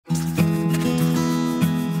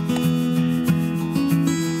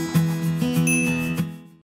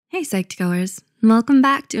Psych2Goers, welcome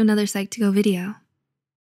back to another Psych2Go video.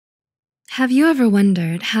 Have you ever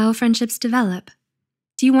wondered how friendships develop?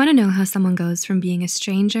 Do you wanna know how someone goes from being a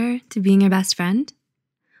stranger to being your best friend?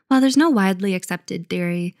 While there's no widely accepted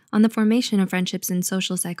theory on the formation of friendships in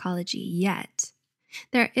social psychology yet,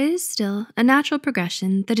 there is still a natural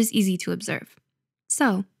progression that is easy to observe.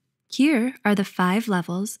 So, here are the 5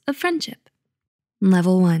 levels of friendship.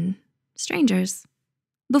 Level 1, strangers.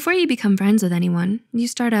 Before you become friends with anyone, you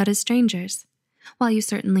start out as strangers. While you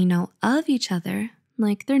certainly know of each other,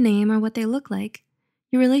 like their name or what they look like,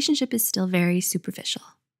 your relationship is still very superficial.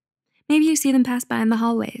 Maybe you see them pass by in the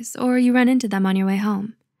hallways, or you run into them on your way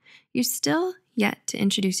home. You're still yet to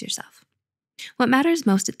introduce yourself. What matters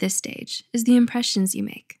most at this stage is the impressions you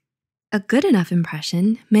make. A good enough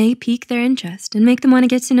impression may pique their interest and make them want to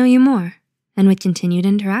get to know you more. And with continued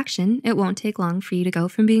interaction, it won't take long for you to go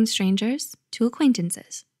from being strangers to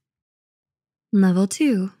acquaintances. Level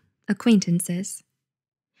 2, acquaintances.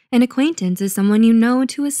 An acquaintance is someone you know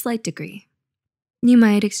to a slight degree. You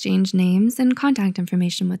might exchange names and contact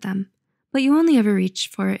information with them, but you only ever reach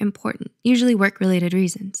for important, usually work-related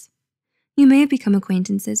reasons. You may have become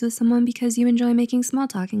acquaintances with someone because you enjoy making small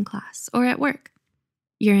talk in class or at work.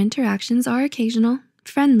 Your interactions are occasional,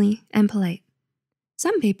 friendly, and polite.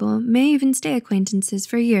 Some people may even stay acquaintances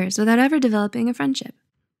for years without ever developing a friendship.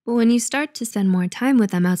 But when you start to spend more time with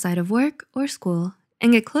them outside of work or school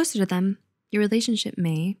and get closer to them, your relationship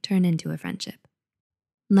may turn into a friendship.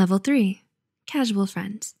 Level 3, casual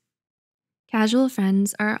friends. Casual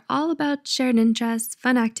friends are all about shared interests,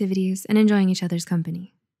 fun activities, and enjoying each other's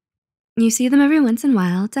company. You see them every once in a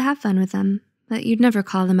while to have fun with them, but you'd never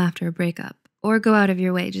call them after a breakup or go out of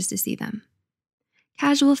your way just to see them.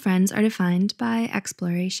 Casual friends are defined by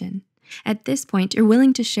exploration. At this point, you're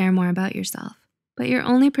willing to share more about yourself, but you're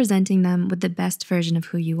only presenting them with the best version of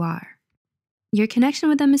who you are. Your connection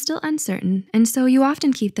with them is still uncertain, and so you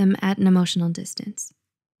often keep them at an emotional distance.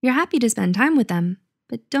 You're happy to spend time with them,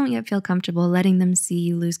 but don't yet feel comfortable letting them see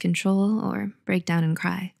you lose control or break down and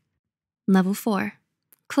cry. Level 4,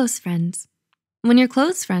 close friends. When you're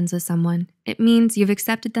close friends with someone, it means you've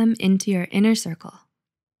accepted them into your inner circle.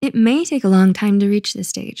 It may take a long time to reach this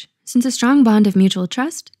stage, since a strong bond of mutual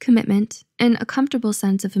trust, commitment, and a comfortable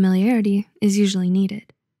sense of familiarity is usually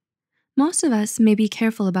needed. Most of us may be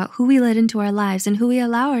careful about who we let into our lives and who we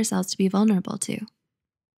allow ourselves to be vulnerable to.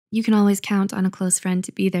 You can always count on a close friend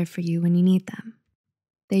to be there for you when you need them.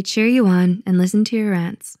 They cheer you on and listen to your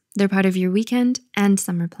rants. They're part of your weekend and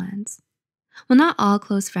summer plans. While not all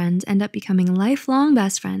close friends end up becoming lifelong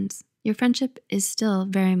best friends, your friendship is still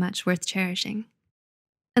very much worth cherishing.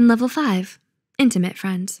 And level 5, intimate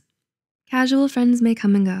friends. Casual friends may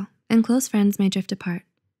come and go, and close friends may drift apart,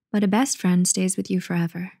 but a best friend stays with you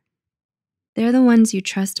forever. They're the ones you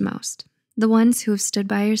trust most, the ones who have stood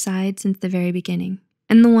by your side since the very beginning,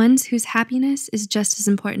 and the ones whose happiness is just as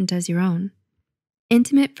important as your own.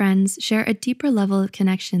 Intimate friends share a deeper level of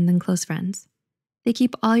connection than close friends. They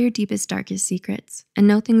keep all your deepest, darkest secrets and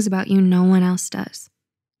know things about you no one else does.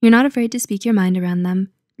 You're not afraid to speak your mind around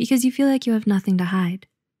them because you feel like you have nothing to hide.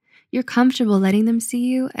 You're comfortable letting them see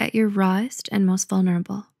you at your rawest and most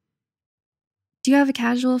vulnerable. Do you have a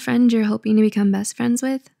casual friend you're hoping to become best friends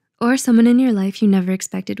with? Or someone in your life you never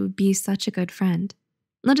expected would be such a good friend?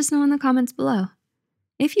 Let us know in the comments below.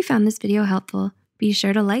 If you found this video helpful, be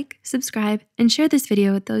sure to like, subscribe, and share this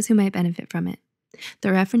video with those who might benefit from it.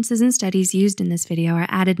 The references and studies used in this video are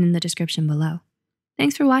added in the description below.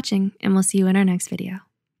 Thanks for watching, and we'll see you in our next video.